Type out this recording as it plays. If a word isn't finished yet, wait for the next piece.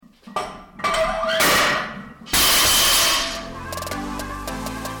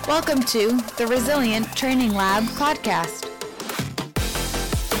Welcome to the Resilient Training Lab podcast.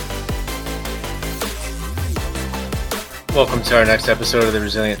 Welcome to our next episode of the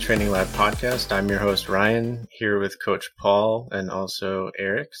Resilient Training Lab podcast. I'm your host, Ryan, here with Coach Paul and also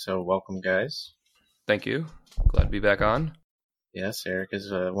Eric. So welcome, guys. Thank you. Glad to be back on. Yes, Eric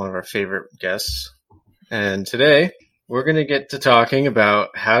is one of our favorite guests. And today we're going to get to talking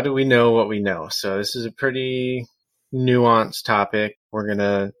about how do we know what we know. So this is a pretty nuanced topic. We're going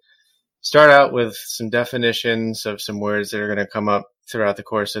to start out with some definitions of some words that are going to come up throughout the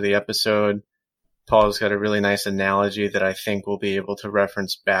course of the episode. Paul's got a really nice analogy that I think we'll be able to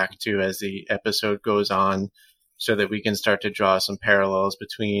reference back to as the episode goes on so that we can start to draw some parallels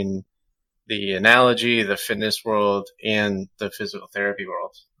between the analogy, the fitness world, and the physical therapy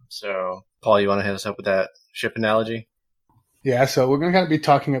world. So, Paul, you want to hit us up with that ship analogy? Yeah, so we're going to kind of be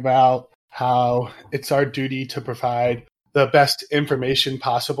talking about how it's our duty to provide the best information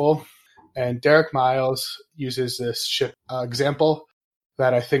possible. And Derek Miles uses this ship example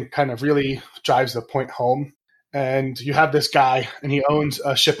that I think kind of really drives the point home. And you have this guy, and he owns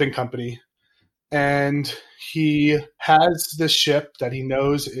a shipping company. And he has this ship that he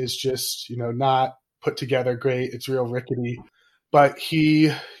knows is just, not put together great. It's real rickety. But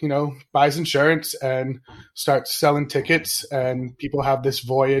he, buys insurance and starts selling tickets, and people have this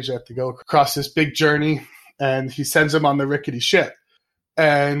voyage that they go across this big journey, and he sends them on the rickety ship,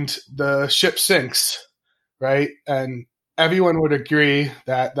 and the ship sinks, right? And everyone would agree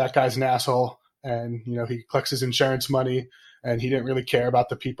that that guy's an asshole, and, he collects his insurance money, and he didn't really care about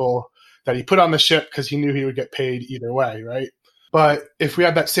the people that he put on the ship because he knew he would get paid either way, right? But if we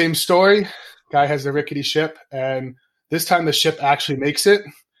have that same story, guy has the rickety ship, and this time the ship actually makes it.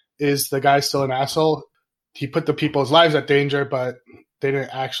 Is the guy still an asshole? He put the people's lives at danger, but they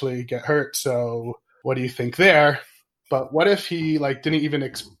didn't actually get hurt. So what do you think there? But what if he didn't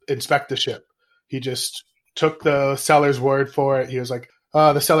even inspect the ship? He just took the seller's word for it. He was like,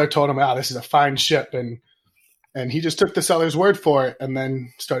 the seller told him, this is a fine ship. And he just took the seller's word for it and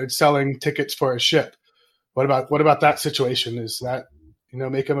then started selling tickets for his ship. What about that situation? Is that,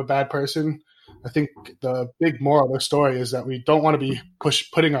 make him a bad person? I think the big moral of the story is that we don't want to be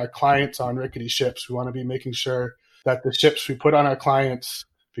putting our clients on rickety ships. We want to be making sure that the ships we put on our clients,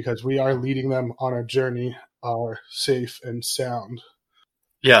 because we are leading them on a journey, are safe and sound.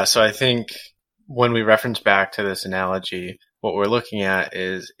 Yeah, so I think when we reference back to this analogy, what we're looking at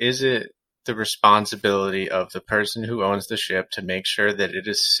is it the responsibility of the person who owns the ship to make sure that it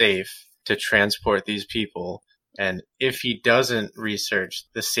is safe to transport these people? And if he doesn't research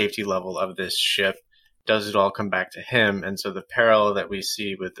the safety level of this ship, does it all come back to him? And so the parallel that we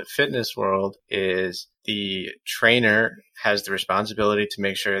see with the fitness world is the trainer has the responsibility to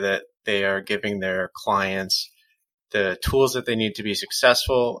make sure that they are giving their clients the tools that they need to be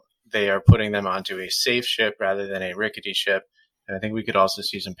successful. They are putting them onto a safe ship rather than a rickety ship. And I think we could also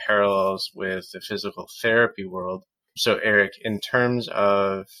see some parallels with the physical therapy world. So Eric, in terms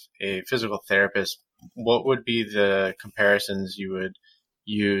of a physical therapist, what would be the comparisons you would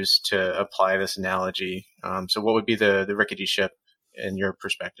use to apply this analogy? So what would be the rickety ship in your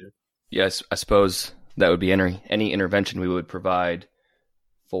perspective? Yes, I suppose that would be any intervention we would provide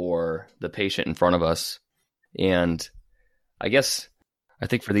for the patient in front of us. And I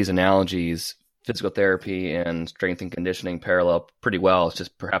think for these analogies, physical therapy and strength and conditioning parallel pretty well. It's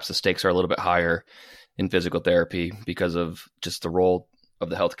just perhaps the stakes are a little bit higher in physical therapy because of just the role of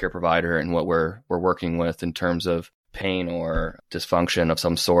the healthcare provider and what we're working with in terms of pain or dysfunction of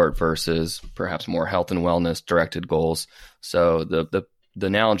some sort versus perhaps more health and wellness directed goals. So the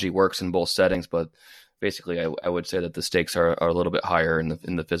analogy works in both settings, but basically I would say that the stakes are a little bit higher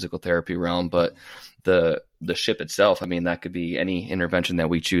in the physical therapy realm. But the ship itself, that could be any intervention that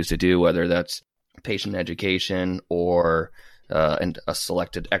we choose to do, whether that's patient education or and a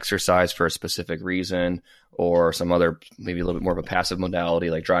selected exercise for a specific reason, or some other, maybe a little bit more of a passive modality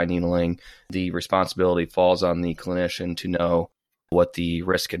like dry needling. The responsibility falls on the clinician to know what the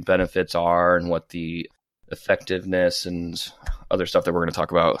risk and benefits are and what the effectiveness and other stuff that we're going to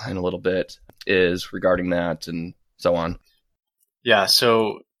talk about in a little bit is regarding that and so on. Yeah.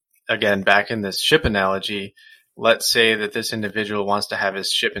 So again, back in this ship analogy, let's say that this individual wants to have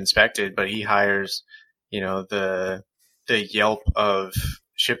his ship inspected, but he hires, the Yelp of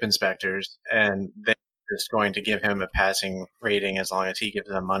ship inspectors, and they're just going to give him a passing rating as long as he gives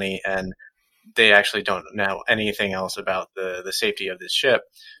them money, and they actually don't know anything else about the safety of this ship.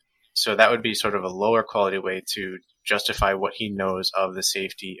 So that would be sort of a lower quality way to justify what he knows of the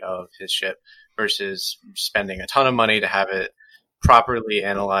safety of his ship versus spending a ton of money to have it properly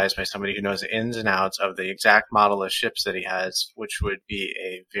analyzed by somebody who knows the ins and outs of the exact model of ships that he has, which would be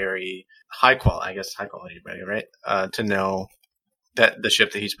a very high quality, right? To know that the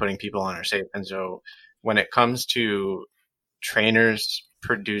ship that he's putting people on are safe. And so when it comes to trainers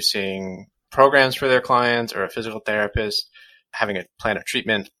producing programs for their clients or a physical therapist having a plan of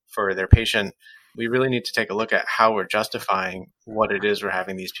treatment for their patient, we really need to take a look at how we're justifying what it is we're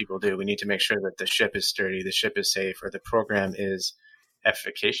having these people do. We need to make sure that the ship is sturdy, the ship is safe, or the program is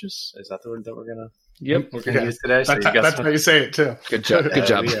efficacious. Is that the word that we're gonna use today? So that's how you say it too. Good job. Good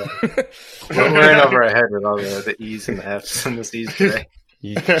job. We're in over our head with all the E's and the F's and the C's today.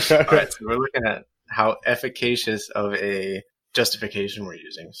 All right, so we're looking at how efficacious of a justification we're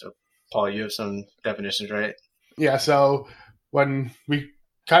using. So, Paul, you have some definitions, right? Yeah. So when we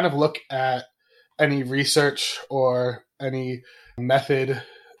kind of look at any research or any method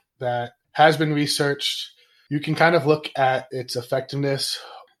that has been researched, you can kind of look at its effectiveness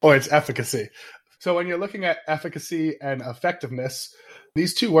or its efficacy. So when you're looking at efficacy and effectiveness,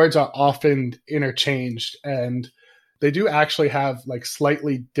 these two words are often interchanged, and they do actually have like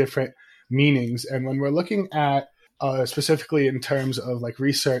slightly different meanings. And when we're looking at specifically in terms of like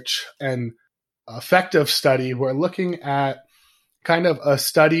research and effective study, we're looking at kind of a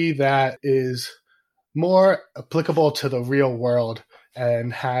study that is more applicable to the real world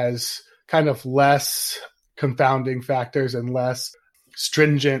and has kind of less confounding factors and less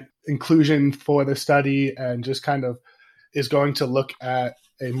stringent inclusion for the study, and just kind of is going to look at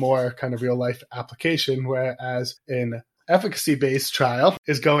a more kind of real life application, whereas an efficacy-based trial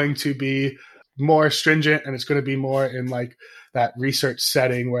is going to be more stringent, and it's going to be more in like that research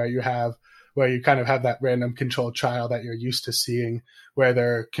setting where you kind of have that random controlled trial that you're used to seeing, where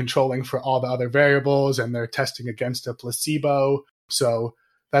they're controlling for all the other variables and they're testing against a placebo. So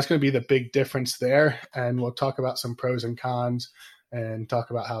that's going to be the big difference there. And we'll talk about some pros and cons and talk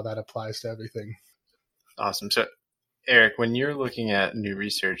about how that applies to everything. Awesome. So, Eric, when you're looking at new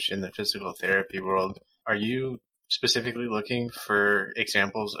research in the physical therapy world, are you specifically looking for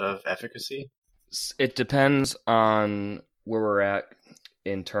examples of efficacy? It depends on where we're at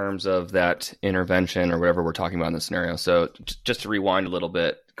in terms of that intervention or whatever we're talking about in the scenario. So just to rewind a little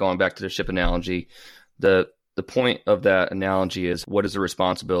bit, going back to the ship analogy, the point of that analogy is what is the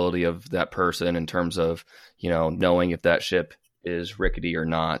responsibility of that person in terms of, knowing if that ship is rickety or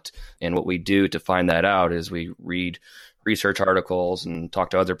not. And what we do to find that out is we read research articles and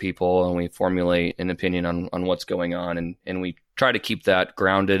talk to other people, and we formulate an opinion on what's going on. And we try to keep that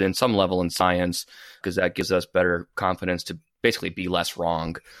grounded in some level in science, because that gives us better confidence to basically be less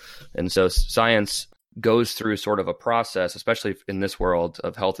wrong. And so science goes through sort of a process, especially in this world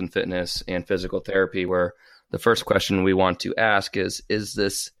of health and fitness and physical therapy, where the first question we want to ask is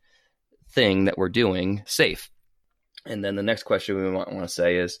this thing that we're doing safe? And then the next question we might want to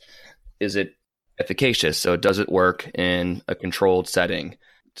say is it efficacious? So does it work in a controlled setting?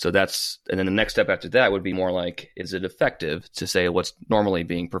 And then the next step after that would be more like, is it effective, to say what's normally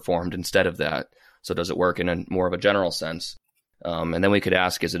being performed instead of that? So does it work in a more of a general sense? And then we could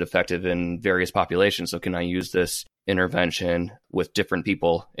ask, is it effective in various populations? So can I use this intervention with different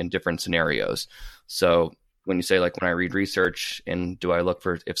people in different scenarios? So when you say, like, when I read research and do I look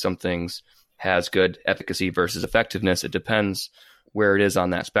for if something's has good efficacy versus effectiveness, it depends where it is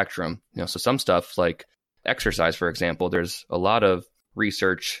on that spectrum. So some stuff like exercise, for example, there's a lot of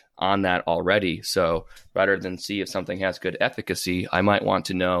research on that already. So rather than see if something has good efficacy, I might want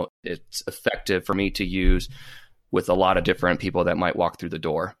to know it's effective for me to use with a lot of different people that might walk through the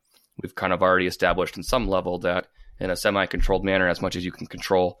door. We've kind of already established in some level that in a semi-controlled manner, as much as you can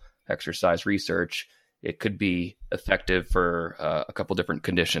control exercise research, it could be effective for a couple different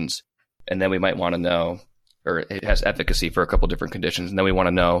conditions. And then we might want to know, or it has efficacy for a couple different conditions. And then we want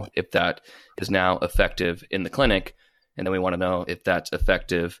to know if that is now effective in the clinic. And then we want to know if that's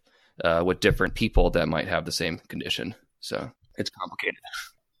effective with different people that might have the same condition. So it's complicated.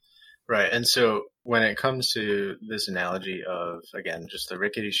 Right. And so when it comes to this analogy of, again, just the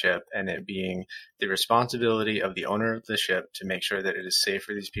rickety ship and it being the responsibility of the owner of the ship to make sure that it is safe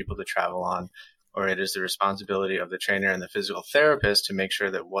for these people to travel on, or it is the responsibility of the trainer and the physical therapist to make sure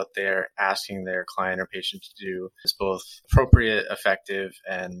that what they're asking their client or patient to do is both appropriate, effective,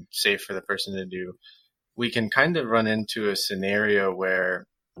 and safe for the person to do, we can kind of run into a scenario where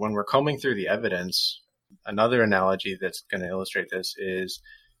when we're combing through the evidence, another analogy that's going to illustrate this is,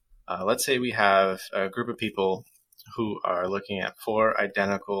 let's say we have a group of people who are looking at 4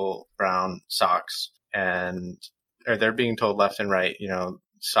 identical brown socks, and they're being told left and right,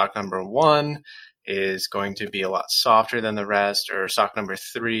 sock number 1 is going to be a lot softer than the rest, or sock number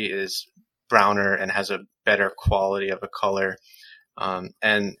 3 is browner and has a better quality of a color.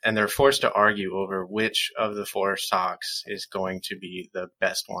 And they're forced to argue over which of the 4 socks is going to be the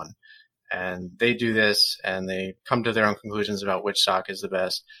best one. And they do this and they come to their own conclusions about which sock is the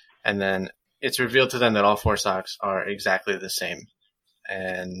best. And then it's revealed to them that all 4 socks are exactly the same.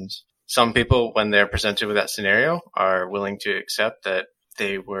 And some people, when they're presented with that scenario, are willing to accept that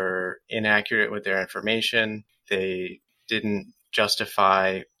they were inaccurate with their information. They didn't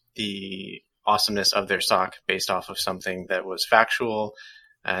justify the awesomeness of their sock based off of something that was factual.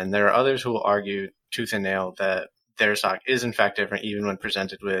 And there are others who will argue tooth and nail that their sock is in fact different, even when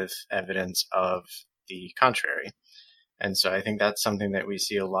presented with evidence of the contrary. And so I think that's something that we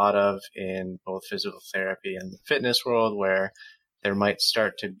see a lot of in both physical therapy and the fitness world, where there might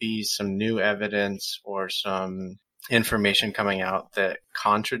start to be some new evidence or some information coming out that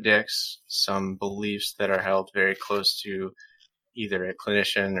contradicts some beliefs that are held very close to either a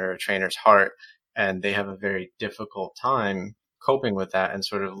clinician or a trainer's heart. And they have a very difficult time coping with that and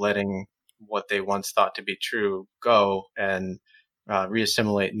sort of letting what they once thought to be true go and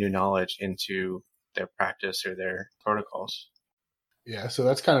reassimilate new knowledge into their practice or their protocols. Yeah, so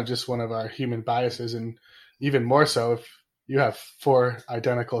that's kind of just one of our human biases. And even more so if you have 4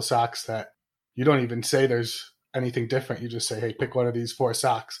 identical socks that you don't even say there's anything different. You just say, hey, pick one of these 4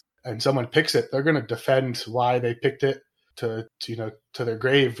 socks. And someone picks it, they're going to defend why they picked it to their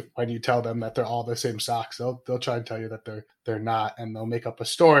grave when you tell them that they're all the same socks. They'll try and tell you that they're not, and they'll make up a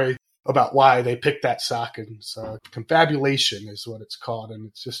story about why they picked that sock. And so confabulation is what it's called. And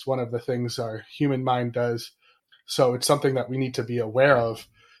it's just one of the things our human mind does. So it's something that we need to be aware of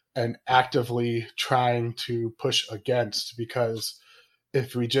and actively trying to push against, because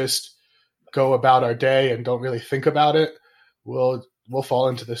if we just go about our day and don't really think about it, we'll fall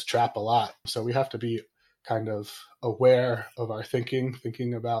into this trap a lot. So we have to be kind of aware of our thinking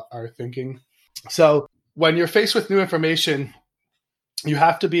about our thinking. So when you're faced with new information, you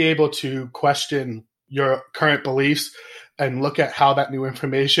have to be able to question your current beliefs and look at how that new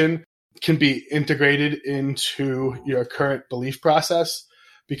information can be integrated into your current belief process.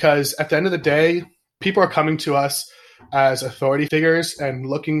 Because at the end of the day, people are coming to us as authority figures and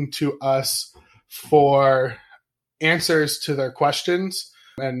looking to us for answers to their questions.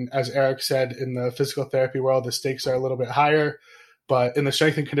 And as Eric said, in the physical therapy world, the stakes are a little bit higher. But in the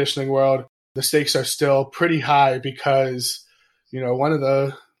strength and conditioning world, the stakes are still pretty high because, one of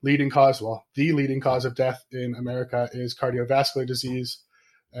the leading cause of death in America is cardiovascular disease.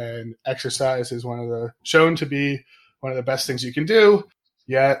 And exercise is shown to be one of the best things you can do.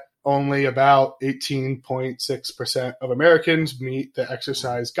 Yet only about 18.6% of Americans meet the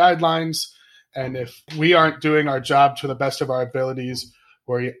exercise guidelines. And if we aren't doing our job to the best of our abilities,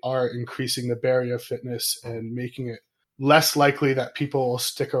 we are increasing the barrier of fitness and making it less likely that people will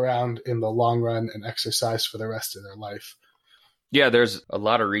stick around in the long run and exercise for the rest of their life. Yeah, there's a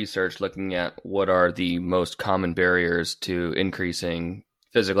lot of research looking at what are the most common barriers to increasing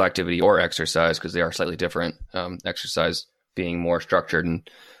physical activity or exercise, because they are slightly different. Exercise being more structured, and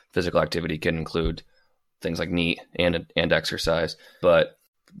physical activity can include things like NEAT and exercise. But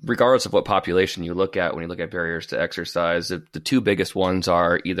regardless of what population you look at, when you look at barriers to exercise, the 2 biggest ones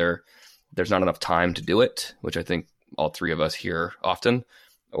are either there's not enough time to do it, which I think all 3 of us hear often,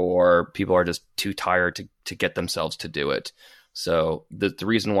 or people are just too tired to get themselves to do it. So the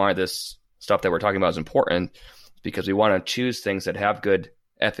reason why this stuff that we're talking about is important is because we want to choose things that have good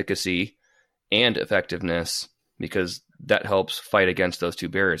efficacy and effectiveness, because that helps fight against those 2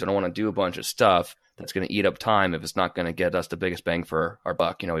 barriers. I don't want to do a bunch of stuff that's going to eat up time if it's not going to get us the biggest bang for our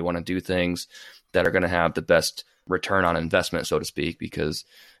buck. We want to do things that are going to have the best return on investment, so to speak, because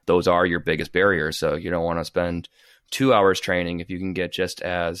those are your biggest barriers. So you don't want to spend 2 hours training if you can get just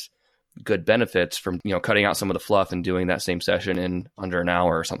as good benefits from, cutting out some of the fluff and doing that same session in under an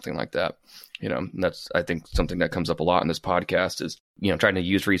hour or something like that. That's, I think, something that comes up a lot in this podcast is, trying to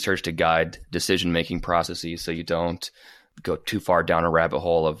use research to guide decision-making processes so you don't go too far down a rabbit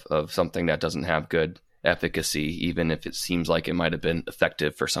hole of something that doesn't have good efficacy, even if it seems like it might have been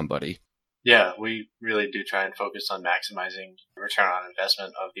effective for somebody. Yeah, we really do try and focus on maximizing return on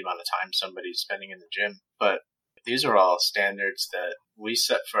investment of the amount of time somebody's spending in the gym. But these are all standards that we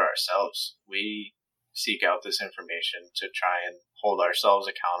set for ourselves. We seek out this information to try and hold ourselves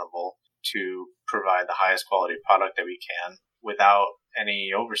accountable to provide the highest quality product that we can without any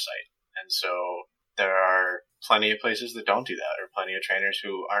oversight. And so there are plenty of places that don't do that, or plenty of trainers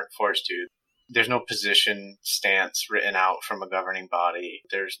who aren't forced to. There's no position stance written out from a governing body.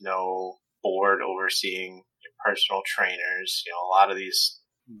 There's no board overseeing personal trainers. A lot of these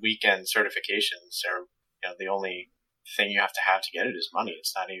weekend certifications are, the only thing you have to get it is money.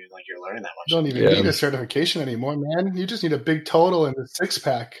 It's not even like you're learning that much. You don't even need a certification anymore, man. You just need a big total and a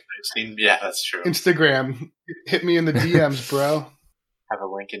six-pack. Yeah, that's true. Instagram, hit me in the DMs, bro. Have a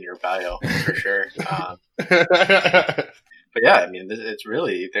link in your bio for sure. But yeah, I mean, it's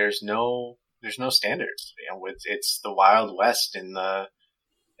really there's no standards. You know, it's the Wild West in the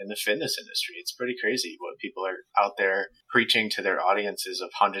fitness industry. It's pretty crazy what people are out there preaching to their audiences of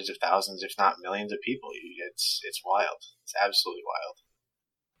hundreds of thousands, if not millions of people. It's wild. It's absolutely wild.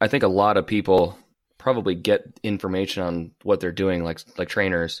 I think a lot of people probably get information on what they're doing, like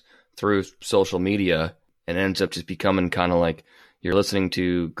trainers, through social media, and it ends up just becoming kind of like you're listening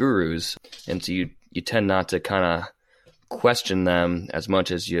to gurus, and so you tend not to kind of question them as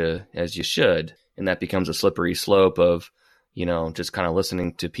much as you should, and that becomes a slippery slope of, you know, just kind of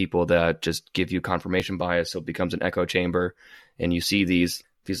listening to people that just give you confirmation bias. So it becomes an echo chamber, and you see these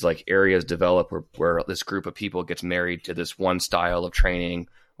like areas develop where this group of people gets married to this one style of training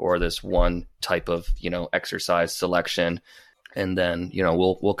or this one type of, you know, exercise selection. And then, you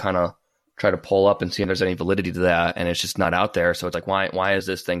know, we'll kind of try to pull up and see if there's any validity to that. And it's just not out there. So it's like, why is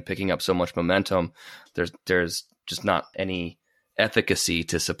this thing picking up so much momentum? There's just not any efficacy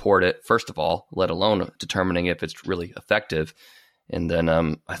to support it, first of all, let alone determining if it's really effective. And then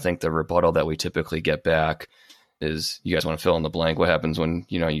I think the rebuttal that we typically get back is, you guys want to fill in the blank. What happens when,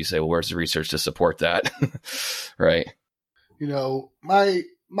 you know, you say, well, where's the research to support that? Right. You know, my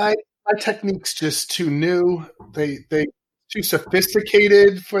technique's just too new. They too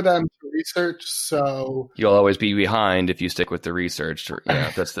sophisticated for them to research. So you'll always be behind if you stick with the research.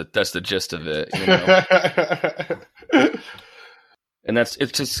 Yeah, that's the gist of it. You know? And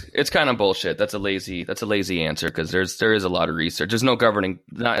it's kind of bullshit. That's a lazy answer, because there is a lot of research. There's no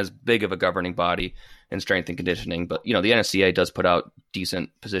not as big of a governing body in strength and conditioning, but you know, the NSCA does put out decent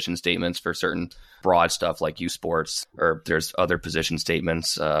position statements for certain broad stuff like youth sports, or there's other position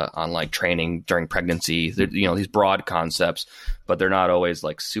statements on like training during pregnancy. You know, these broad concepts, but they're not always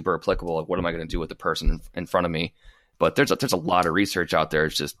like super applicable. Like, what am I going to do with the person in front of me? But there's a lot of research out there.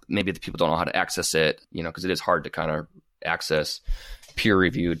 It's just maybe the people don't know how to access it, you know, because it is hard to kind of access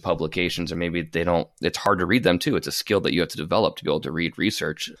peer-reviewed publications, or maybe it's hard to read them too. It's a skill that you have to develop to be able to read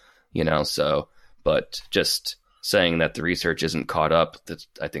research, you know. So, but just saying that the research isn't caught up,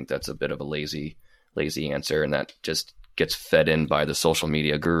 I think that's a bit of a lazy answer, and that just gets fed in by the social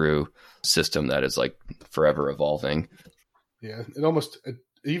media guru system that is like forever evolving. Yeah, it almost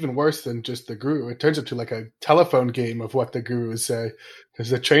even worse than just the guru. It turns into like a telephone game of what the gurus say, because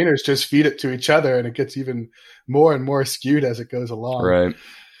the trainers just feed it to each other, and it gets even more and more skewed as it goes along. Right.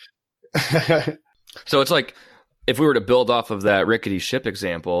 So it's like, if we were to build off of that rickety ship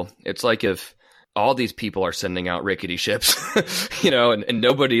example, it's like if all these people are sending out rickety ships, you know, and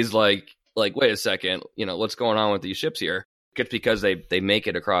nobody's like, wait a second, you know, what's going on with these ships here? It's because they make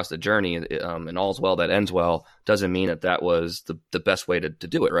it across the journey, and all's well that ends well, doesn't mean that was the best way to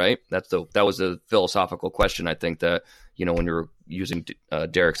do it, right? That was a philosophical question, I think, that, you know, when you're using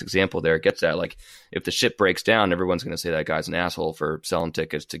Derek's example there, it gets at, like, if the ship breaks down, everyone's going to say that guy's an asshole for selling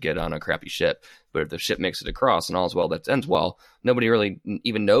tickets to get on a crappy ship. But if the ship makes it across and all's well that ends well, nobody really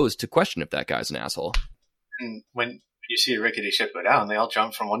even knows to question if that guy's an asshole. And when you see a rickety ship go down, they all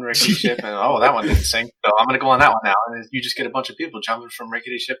jump from one rickety ship, and that one didn't sink, so I'm going to go on that one now. And you just get a bunch of people jumping from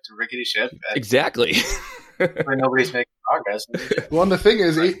rickety ship to rickety ship. Exactly. Where nobody's making progress. Well, and the thing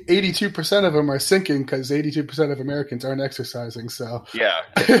is, 82% of them are sinking because 82% of Americans aren't exercising. So yeah,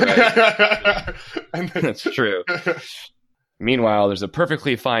 right. That's true. Meanwhile, there's a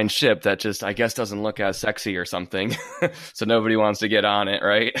perfectly fine ship that just, I guess, doesn't look as sexy or something, so nobody wants to get on it,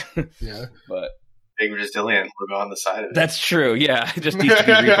 right? Yeah, but big resilient logo on the side of it. That's true. Yeah, it just needs to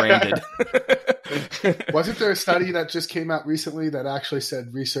be rebranded. Wasn't there a study that just came out recently that actually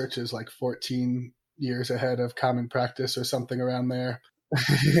said research is like 14 years ahead of common practice or something around there?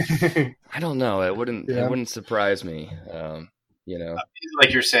 I don't know. It wouldn't surprise me. You know,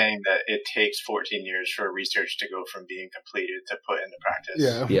 like you're saying that it takes 14 years for research to go from being completed to put into practice.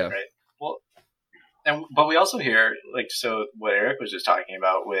 Yeah. Right. Well, but we also hear, like, so what Eric was just talking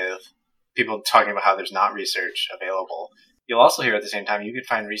about with people talking about how there's not research available. You'll also hear at the same time, you could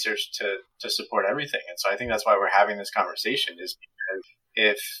find research to support everything. And so I think that's why we're having this conversation, is because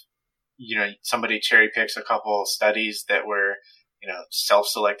if, you know, somebody cherry picks a couple studies that were, you know,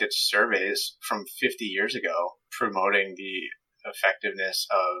 self-selected surveys from 50 years ago promoting the effectiveness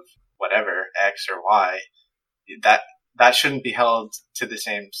of whatever, X or Y, that shouldn't be held to the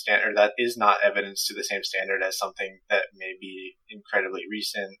same standard. That is not evidence to the same standard as something that may be incredibly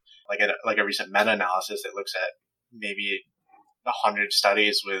recent, like a recent meta-analysis that looks at maybe 100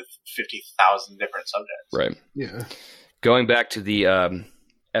 studies with 50,000 different subjects. Right. Yeah. Going back to the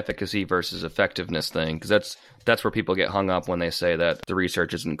efficacy versus effectiveness thing, because that's where people get hung up when they say that the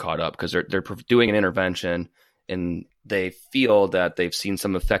research isn't caught up, because they're doing an intervention and they feel that they've seen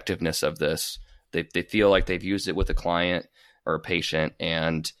some effectiveness of this. They feel like they've used it with a client or a patient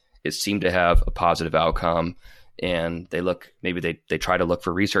and it seemed to have a positive outcome. And they try to look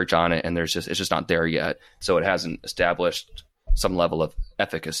for research on it, and it's just not there yet. So it hasn't established some level of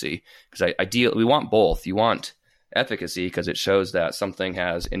efficacy. Because ideally, we want both. You want efficacy because it shows that something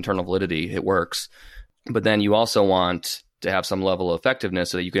has internal validity, it works. But then you also want to have some level of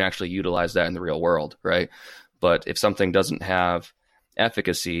effectiveness so that you can actually utilize that in the real world, right? But if something doesn't have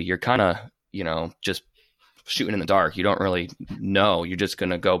efficacy, you're kind of, just shooting in the dark. You don't really know. You're just going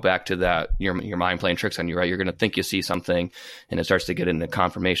to go back to that, your mind playing tricks on you, right? You're going to think you see something and it starts to get into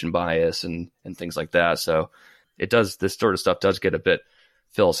confirmation bias and things like that. So this sort of stuff does get a bit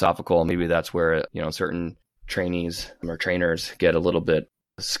philosophical. Maybe that's where, certain trainees or trainers get a little bit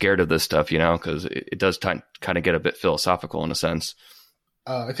scared of this stuff, because it does kind of get a bit philosophical in a sense.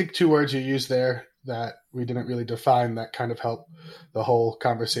 I think 2 words you used there that we didn't really define that kind of help the whole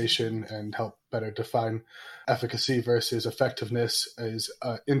conversation and help better define efficacy versus effectiveness is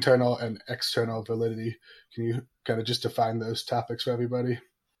internal and external validity. Can you kind of just define those topics for everybody?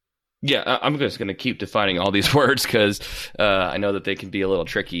 Yeah, I'm just going to keep defining all these words because I know that they can be a little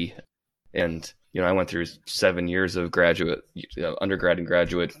tricky. And, I went through 7 years of undergrad and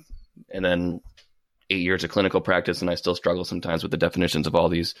graduate, and then 8 years of clinical practice, and I still struggle sometimes with the definitions of all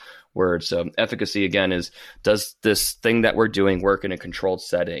these words. So efficacy, again, does this thing that we're doing work in a controlled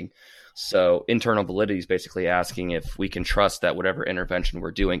setting? So internal validity is basically asking if we can trust that whatever intervention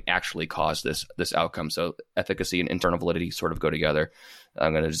we're doing actually caused this outcome. So efficacy and internal validity sort of go together.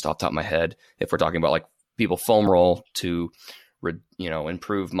 I'm going to just off the top of my head, if we're talking about like people foam roll to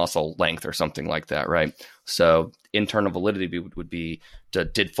improve muscle length or something like that, right? So internal validity would be,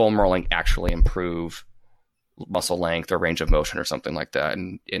 did foam rolling actually improve muscle length or range of motion or something like that?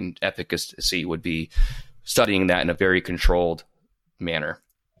 And efficacy would be studying that in a very controlled manner.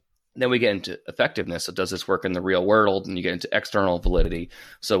 Then we get into effectiveness. So does this work in the real world? And you get into external validity.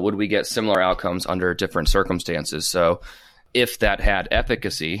 So would we get similar outcomes under different circumstances? So if that had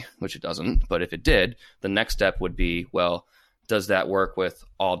efficacy, which it doesn't, but if it did, the next step would be, well, does that work with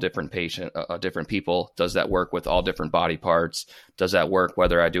all different different people? Does that work with all different body parts? Does that work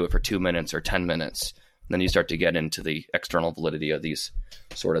whether I do it for 2 minutes or 10 minutes? And then you start to get into the external validity of these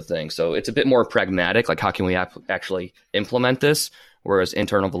sort of things. So it's a bit more pragmatic, like how can we actually implement this? Whereas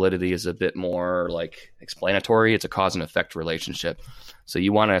internal validity is a bit more like explanatory. It's a cause and effect relationship. So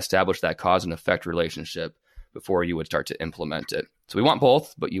you want to establish that cause and effect relationship before you would start to implement it. So we want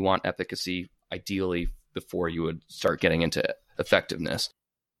both, but you want efficacy ideally before you would start getting into effectiveness.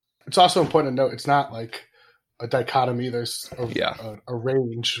 It's also important to note it's not like a dichotomy. There's a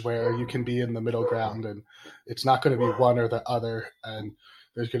range where you can be in the middle ground, and it's not going to be one or the other. And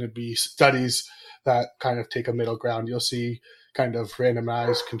there's going to be studies that kind of take a middle ground. You'll see kind of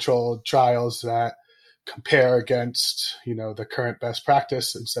randomized controlled trials that compare against, the current best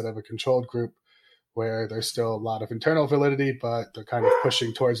practice instead of a controlled group, where there's still a lot of internal validity, but they're kind of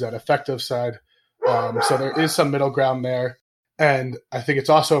pushing towards that effective side. So there is some middle ground there. And I think it's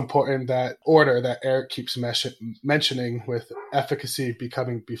also important that order that Eric keeps mentioning with efficacy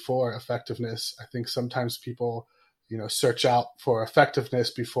becoming before effectiveness. I think sometimes people, search out for effectiveness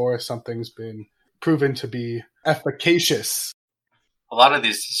before something's been proven to be efficacious. A lot of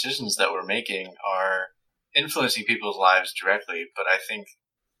these decisions that we're making are influencing people's lives directly, but I think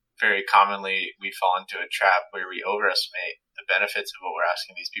very commonly we fall into a trap where we overestimate the benefits of what we're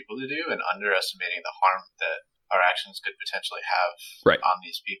asking these people to do and underestimating the harm that our actions could potentially have on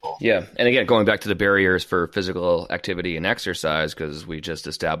these people. Yeah. And again, going back to the barriers for physical activity and exercise, because we just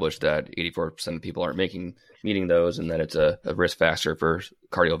established that 84% of people aren't meeting those, and that it's a risk factor for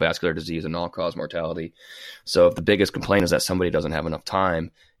cardiovascular disease and all-cause mortality. So if the biggest complaint is that somebody doesn't have enough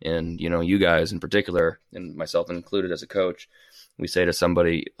time, and, you guys in particular, and myself included as a coach, we say to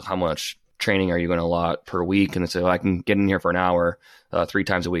somebody, how much training are you going to allot per week? And they say, well, I can get in here for an hour 3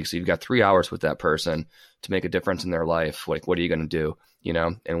 times a week. So you've got 3 hours with that person to make a difference in their life. Like, what are you going to do?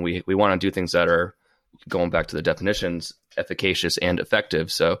 And we want to do things that are, going back to the definitions, efficacious and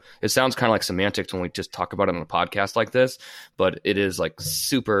effective. So it sounds kind of like semantics when we just talk about it on a podcast like this, but it is like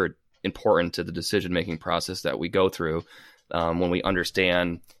super important to the decision-making process that we go through. When we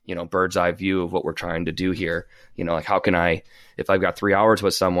understand, bird's eye view of what we're trying to do here, like how can I, if I've got 3 hours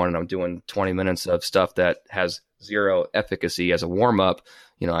with someone and I'm doing 20 minutes of stuff that has zero efficacy as a warm up,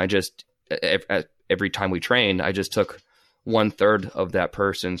 I just, every time we trained, I just took 1/3 of that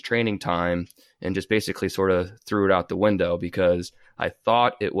person's training time and just basically sort of threw it out the window because I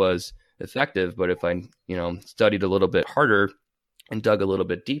thought it was effective. But if I, studied a little bit harder and dug a little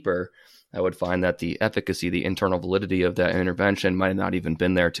bit deeper, I would find that the efficacy, the internal validity of that intervention might have not even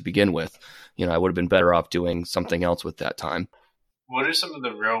been there to begin with. I would have been better off doing something else with that time. What are some of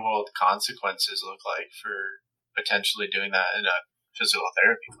the real world consequences look like for potentially doing that in a physical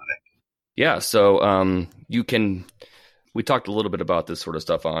therapy clinic? Yeah, so we talked a little bit about this sort of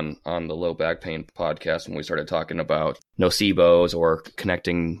stuff on the low back pain podcast when we started talking about nocebos or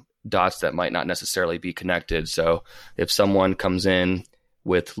connecting dots that might not necessarily be connected. So if someone comes in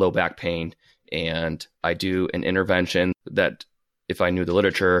with low back pain and I do an intervention that, if I knew the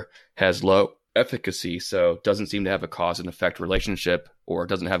literature, has low efficacy, so doesn't seem to have a cause and effect relationship or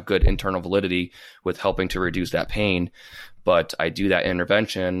doesn't have good internal validity with helping to reduce that pain, but I do that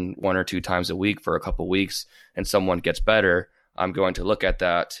intervention 1 or 2 times a week for a couple weeks and someone gets better, I'm going to look at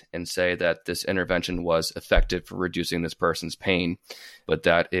that and say that this intervention was effective for reducing this person's pain. But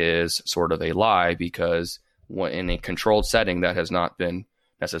that is sort of a lie because in a controlled setting, that has not been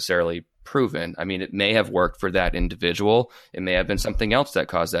necessarily proven. I mean, it may have worked for that individual. It may have been something else that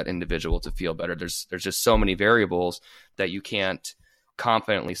caused that individual to feel better. There's just so many variables that you can't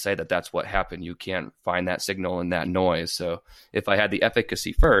confidently say that that's what happened. You can't find that signal in that noise. So if I had the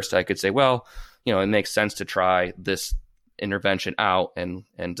efficacy first, I could say, well, it makes sense to try this intervention out and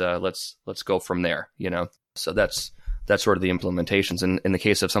let's go from there. So that's sort of the implementations. And in the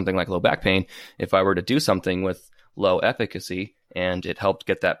case of something like low back pain, if I were to do something with low efficacy and it helped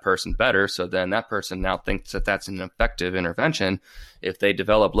get that person better, so then that person now thinks that that's an effective intervention. If they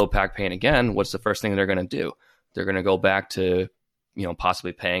develop low back pain again, what's the first thing they're going to do? They're going to go back to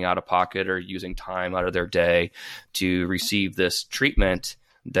possibly paying out of pocket or using time out of their day to receive this treatment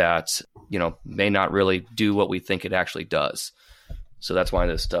that may not really do what we think it actually does. So that's why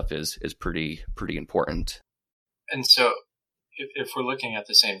this stuff is pretty important. And so if we're looking at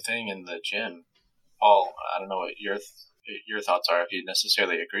the same thing in the gym, Paul, I don't know what your thoughts are if you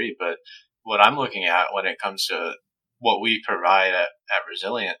necessarily agree, but what I'm looking at when it comes to what we provide at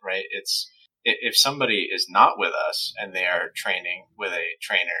Resilient, right? It's if somebody is not with us and they are training with a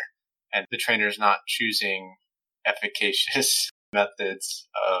trainer and the trainer is not choosing efficacious methods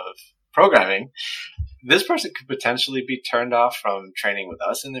of programming, this person could potentially be turned off from training with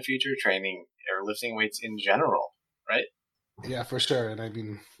us in the future, training or lifting weights in general, right? Yeah, for sure. And I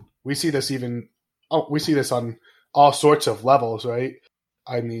mean, we see this on all sorts of levels, right?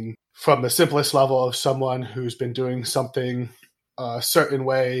 I mean, from the simplest level of someone who's been doing something a certain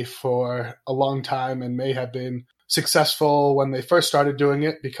way for a long time and may have been successful when they first started doing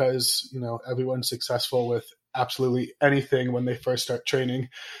it because, everyone's successful with absolutely anything when they first start training.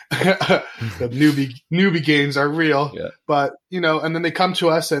 The newbie gains are real, yeah. But, and then they come to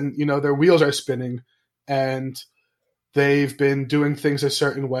us and, their wheels are spinning and they've been doing things a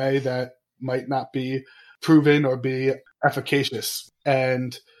certain way that might not be proven or be efficacious.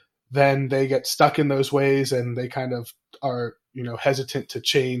 And then they get stuck in those ways and they kind of are, hesitant to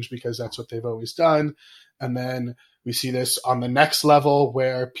change because that's what they've always done. And then we see this on the next level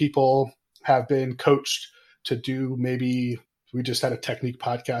where people have been coached to do, maybe we just had a technique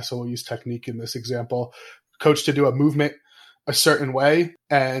podcast, so we'll use technique in this example, coached to do a movement a certain way,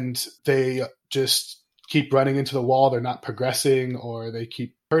 and they just keep running into the wall. They're not progressing, or they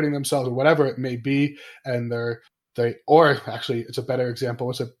keep hurting themselves, or whatever it may be. And or actually, it's a better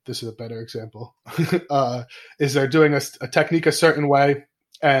example. This is a better example. Is they're doing a technique a certain way,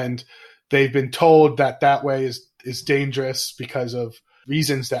 and they've been told that way is dangerous because of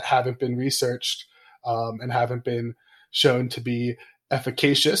reasons that haven't been researched and haven't been shown to be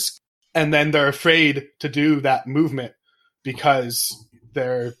efficacious. And then they're afraid to do that movement because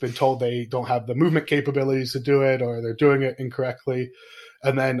they've been told they don't have the movement capabilities to do it, or they're doing it incorrectly.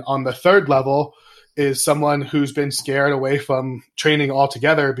 And then on the third level is someone who's been scared away from training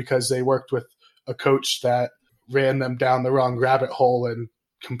altogether because they worked with a coach that ran them down the wrong rabbit hole and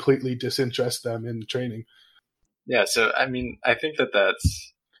completely disinterest them in training. Yeah, so I mean, I think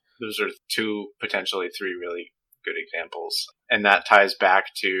those are 2, potentially 3 really good examples. And that ties back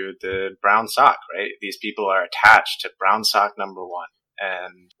to the brown sock, right? These people are attached to brown sock number 1.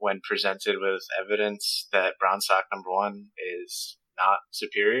 And when presented with evidence that brown sock number 1 is not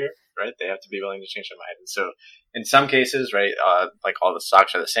superior, right, they have to be willing to change their mind. And so in some cases, right, like all the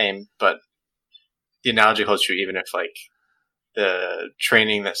socks are the same, but the analogy holds true even if like the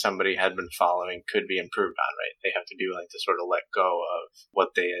training that somebody had been following could be improved on, right? They have to be willing to sort of let go of what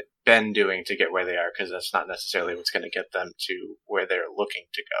they had been doing to get where they are, because that's not necessarily what's going to get them to where they're looking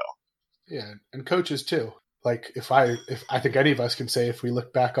to go. Yeah, and coaches too. like if I think any of us can say, if we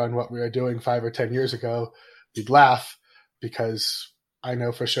look back on what we were doing 5 or 10 years ago, we'd laugh, because I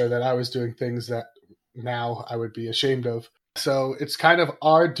know for sure that I was doing things that now I would be ashamed of. So it's kind of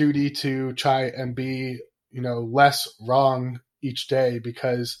our duty to try and be, less wrong each day,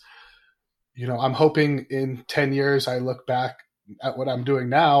 because, I'm hoping in 10 years I look back at what I'm doing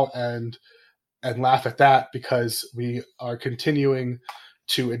now and laugh at that, because we are continuing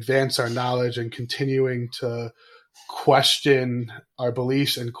to advance our knowledge and continuing to question our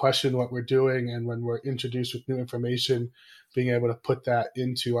beliefs and question what we're doing. And when we're introduced with new information, being able to put that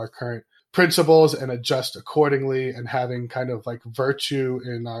into our current principles and adjust accordingly, and having kind of like virtue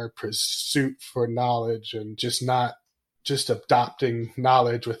in our pursuit for knowledge, and not just adopting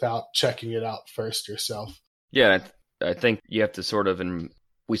knowledge without checking it out first yourself. Yeah, I think you have to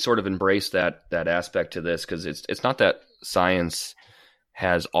we sort of embrace that aspect to this, because it's not that science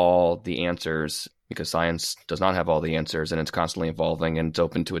has all the answers, because science does not have all the answers, and it's constantly evolving, and it's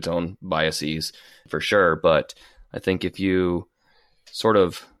open to its own biases for sure. But I think if you sort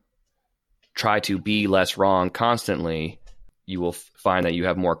of try to be less wrong constantly, you will find that you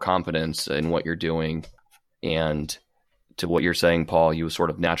have more confidence in what you're doing. And to what you're saying, Paul, you sort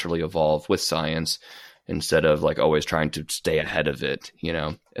of naturally evolve with science instead of like always trying to stay ahead of it,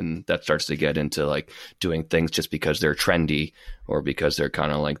 and that starts to get into like doing things just because they're trendy, or because they're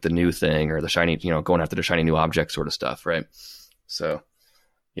kind of like the new thing, or the shiny, going after the shiny new object sort of stuff. Right. So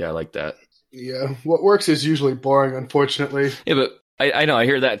yeah, I like that. Yeah. What works is usually boring, unfortunately. Yeah, but I know, I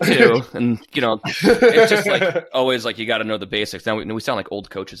hear that too. And, it's just like always like you got to know the basics. Now we sound like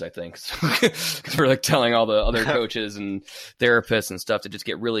old coaches, I think. Because we're like telling all the other coaches and therapists and stuff to just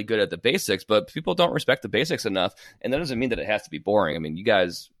get really good at the basics. But people don't respect the basics enough. And that doesn't mean that it has to be boring. I mean, you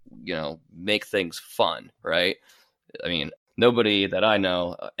guys, make things fun, right? I mean, nobody that I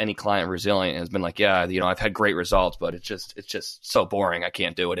know, any client resilient, has been like, yeah, I've had great results, but it's just so boring. I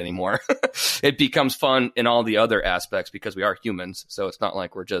can't do it anymore. It becomes fun in all the other aspects, because we are humans. So it's not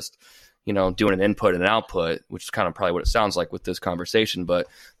like we're just, doing an input and an output, which is kind of probably what it sounds like with this conversation. But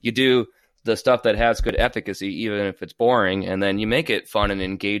you do the stuff that has good efficacy, even if it's boring, and then you make it fun and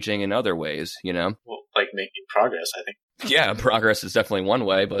engaging in other ways, Well, like making progress, I think. Yeah, progress is definitely one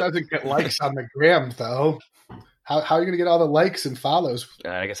way, but it doesn't get likes on the gram, though. How are you going to get all the likes and follows?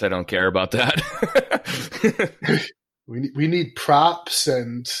 I guess I don't care about that. We need props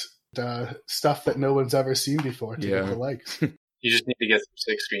and stuff that no one's ever seen before to get the likes. You just need to get some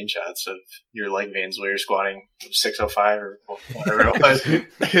sick screenshots of your leg veins while you're squatting 605 or whatever it was.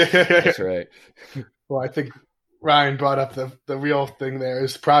 That's right. Well, I think Ryan brought up the real thing there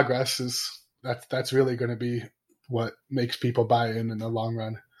is progress. That's really going to be what makes people buy in the long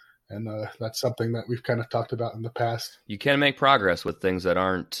run. And that's something that we've kind of talked about in the past. You can make progress with things that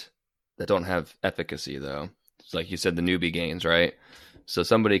don't have efficacy, though. It's like you said, the newbie gains, right? So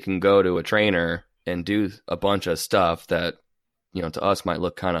somebody can go to a trainer and do a bunch of stuff that, to us might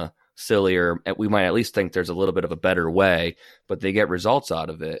look kind of silly, or we might at least think there's a little bit of a better way, but they get results out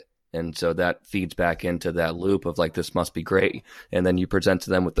of it. And so that feeds back into that loop of like, this must be great. And then you present to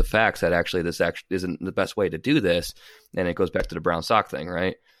them with the facts that actually this isn't the best way to do this. And it goes back to the brown sock thing,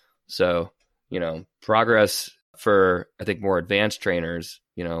 right? So, progress for, I think, more advanced trainers,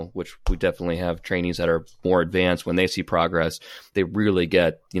 which we definitely have trainees that are more advanced. When they see progress, they really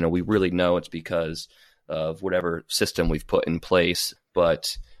get, we really know it's because of whatever system we've put in place.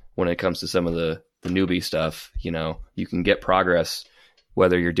 But when it comes to some of the newbie stuff, you can get progress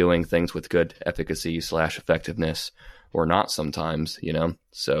whether you're doing things with good efficacy / effectiveness or not sometimes,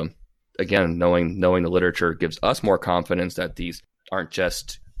 So again, knowing the literature gives us more confidence that these aren't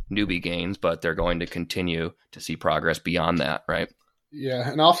just newbie gains, but they're going to continue to see progress beyond that, right? Yeah,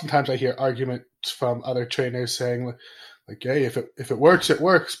 and oftentimes I hear arguments from other trainers saying, like, hey, if it works, it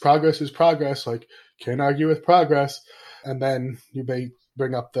works. Progress is progress. Like, can't argue with progress. And then you may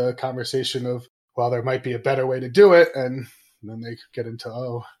bring up the conversation of, well, there might be a better way to do it, and then they get into,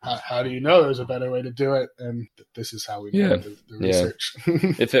 how do you know there's a better way to do it? And this is how we know the research.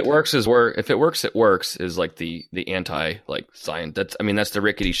 If it works, it works is like the anti like science. That's the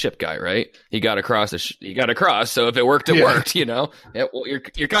rickety ship guy, right? He got across. So if it worked, it worked. Well,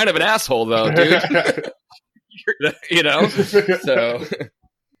 you're kind of an asshole though, dude. So.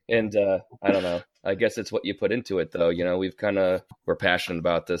 And I don't know. I guess it's what you put into it, though. We're passionate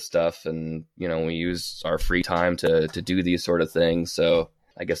about this stuff, and we use our free time to do these sort of things. So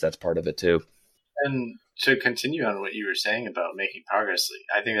I guess that's part of it too. And to continue on what you were saying about making progress,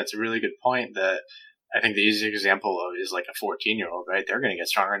 I think that's a really good point. That I think the easiest example of is like a 14-year-old, right? They're going to get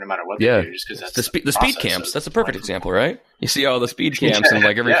stronger no matter what they do, just because that's the speed camps. That's a perfect example, right? You see all the speed camps, and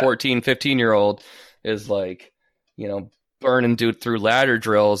like every 14, 15-year-old. is like, burning through ladder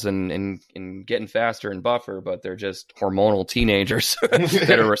drills and getting faster and buffer, but they're just hormonal teenagers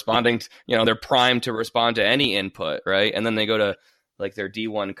that are responding to, they're primed to respond to any input, right? And then they go to like their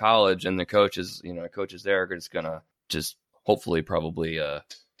D1 college, and the coaches there are just gonna just hopefully probably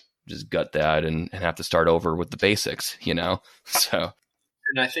just gut that and have to start over with the basics, so.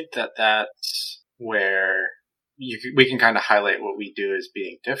 And I think that's where we can kind of highlight what we do as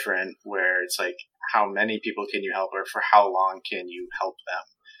being different, where it's like, how many people can you help, or for how long can you help them,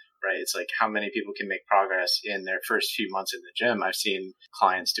 right? It's like, how many people can make progress in their first few months in the gym. I've seen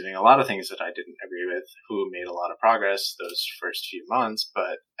clients doing a lot of things that I didn't agree with, who made a lot of progress those first few months,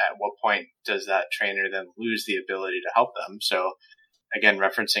 but at what point does that trainer then lose the ability to help them? So again,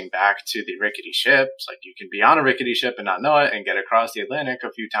 referencing back to the rickety ship, it's like, you can be on a rickety ship and not know it and get across the Atlantic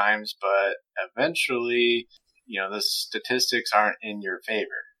a few times, but eventually, the statistics aren't in your favor.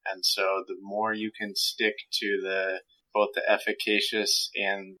 And so the more you can stick to both the efficacious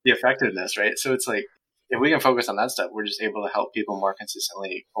and the effectiveness, right? So it's like, if we can focus on that stuff, we're just able to help people more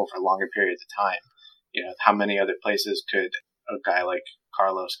consistently over longer periods of time. How many other places could a guy like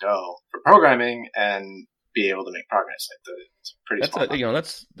Carlos go for programming and be able to make progress? It's pretty small.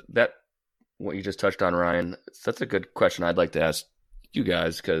 That's what you just touched on, Ryan. That's a good question I'd like to ask you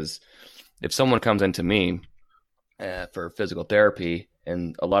guys, because if someone comes into me for physical therapy,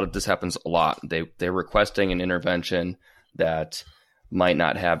 and a lot of this happens a lot, they're requesting an intervention that might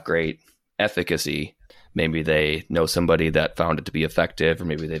not have great efficacy. Maybe they know somebody that found it to be effective, or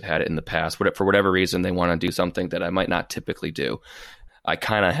maybe they've had it in the past. For whatever reason, they want to do something that I might not typically do. I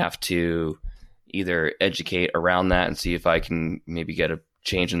kind of have to either educate around that and see if I can maybe get a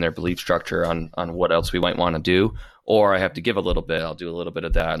change in their belief structure on what else we might want to do, or I have to give a little bit. I'll do a little bit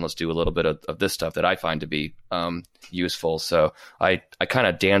of that, and let's do a little bit of this stuff that I find to be useful. So I kind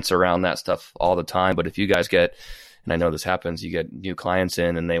of dance around that stuff all the time. But if you guys get, and I know this happens, you get new clients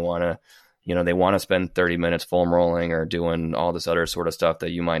in and they want to spend 30 minutes foam rolling or doing all this other sort of stuff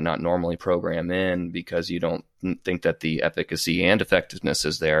that you might not normally program in because you don't think that the efficacy and effectiveness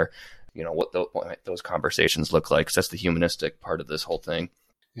is there. What those conversations look like, 'cause that's the humanistic part of this whole thing.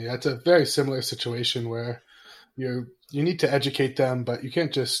 Yeah, it's a very similar situation where you need to educate them, but you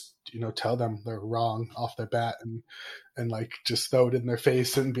can't just tell them they're wrong off the bat and like just throw it in their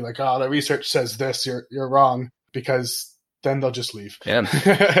face and be like, oh, the research says this, you're wrong, because then they'll just leave. Yeah.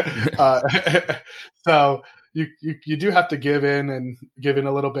 So you do have to give in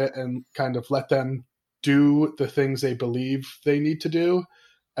a little bit and kind of let them do the things they believe they need to do,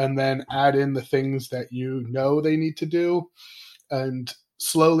 and then add in the things that they need to do, and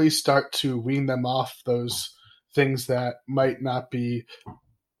slowly start to wean them off those things that might not be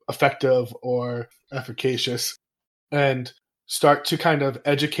effective or efficacious, and start to kind of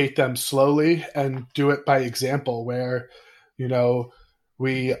educate them slowly and do it by example, where,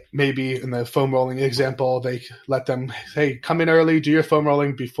 we maybe in the foam rolling example, they let them, hey, come in early, do your foam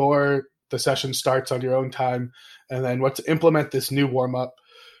rolling before the session starts on your own time, and then let's implement this new warm up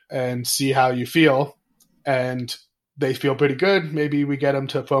and see how you feel. And they feel pretty good. Maybe we get them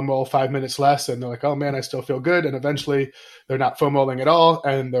to foam roll 5 minutes less, and they're like, oh man, I still feel good. And eventually they're not foam rolling at all,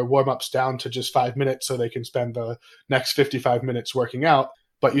 and their warm up's down to just 5 minutes, so they can spend the next 55 minutes working out.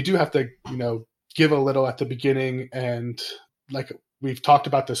 But you do have to, give a little at the beginning. And like we've talked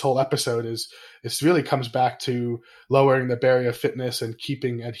about this whole episode, it really comes back to lowering the barrier of fitness and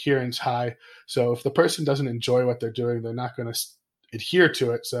keeping adherence high. So if the person doesn't enjoy what they're doing, they're not going to adhere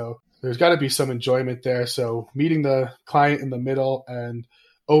to it. So there's got to be some enjoyment there. So meeting the client in the middle, and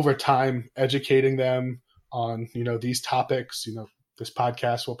over time educating them on, these topics. This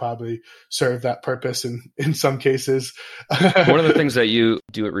podcast will probably serve that purpose in some cases. One of the things that you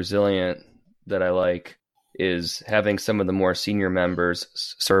do at Resilient that I like is having some of the more senior members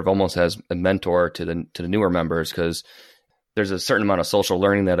serve almost as a mentor to the newer members, because there's a certain amount of social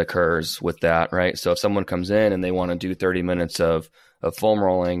learning that occurs with that, right? So if someone comes in and they want to do 30 minutes of foam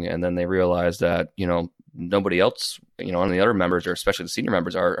rolling, and then they realize that, nobody else, none of the other members, or especially the senior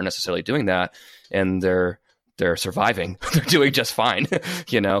members, are necessarily doing that, and they're surviving, they're doing just fine,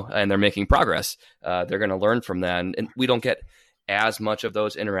 and they're making progress. They're going to learn from that. And we don't get as much of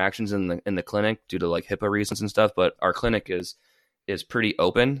those interactions in the clinic due to like HIPAA reasons and stuff, but our clinic is pretty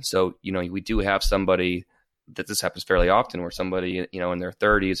open. So, we do have somebody that this happens fairly often, where somebody, in their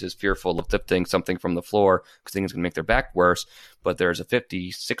 30s is fearful of lifting something from the floor because things can make their back worse. But there's a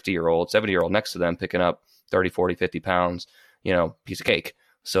 50, 60-year-old, 70-year-old next to them picking up 30, 40, 50 pounds, piece of cake.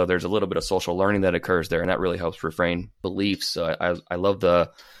 So there's a little bit of social learning that occurs there, and that really helps reframe beliefs. So I love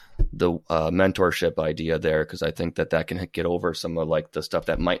the the mentorship idea there, because I think that can get over some of like the stuff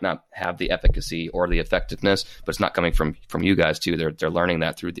that might not have the efficacy or the effectiveness, but it's not coming from you guys too. They're learning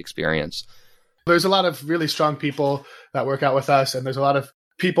that through the experience. There's a lot of really strong people that work out with us, and there's a lot of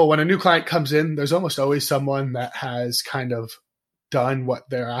people, when a new client comes in, there's almost always someone that has kind of done what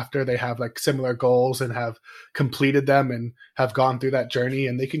they're after. They have like similar goals and have completed them and have gone through that journey,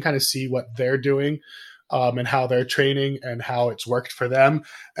 and they can kind of see what they're doing and how they're training and how it's worked for them.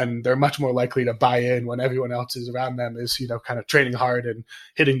 And they're much more likely to buy in when everyone else is around them is, kind of training hard and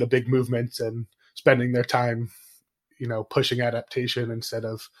hitting the big movements and spending their time, pushing adaptation instead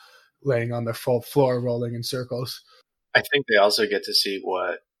of laying on their full floor rolling in circles. I think they also get to see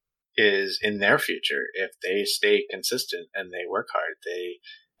what is in their future. If they stay consistent and they work hard, they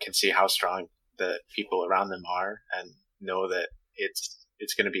can see how strong the people around them are and know that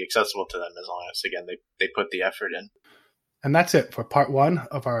it's going to be accessible to them as long as, again, they put the effort in. And that's it for part 1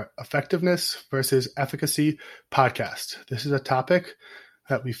 of our effectiveness versus efficacy podcast. This is a topic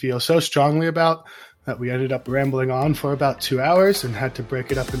that we feel so strongly about that we ended up rambling on for about 2 hours and had to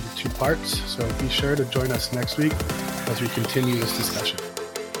break it up into 2 parts. So be sure to join us next week as we continue this discussion.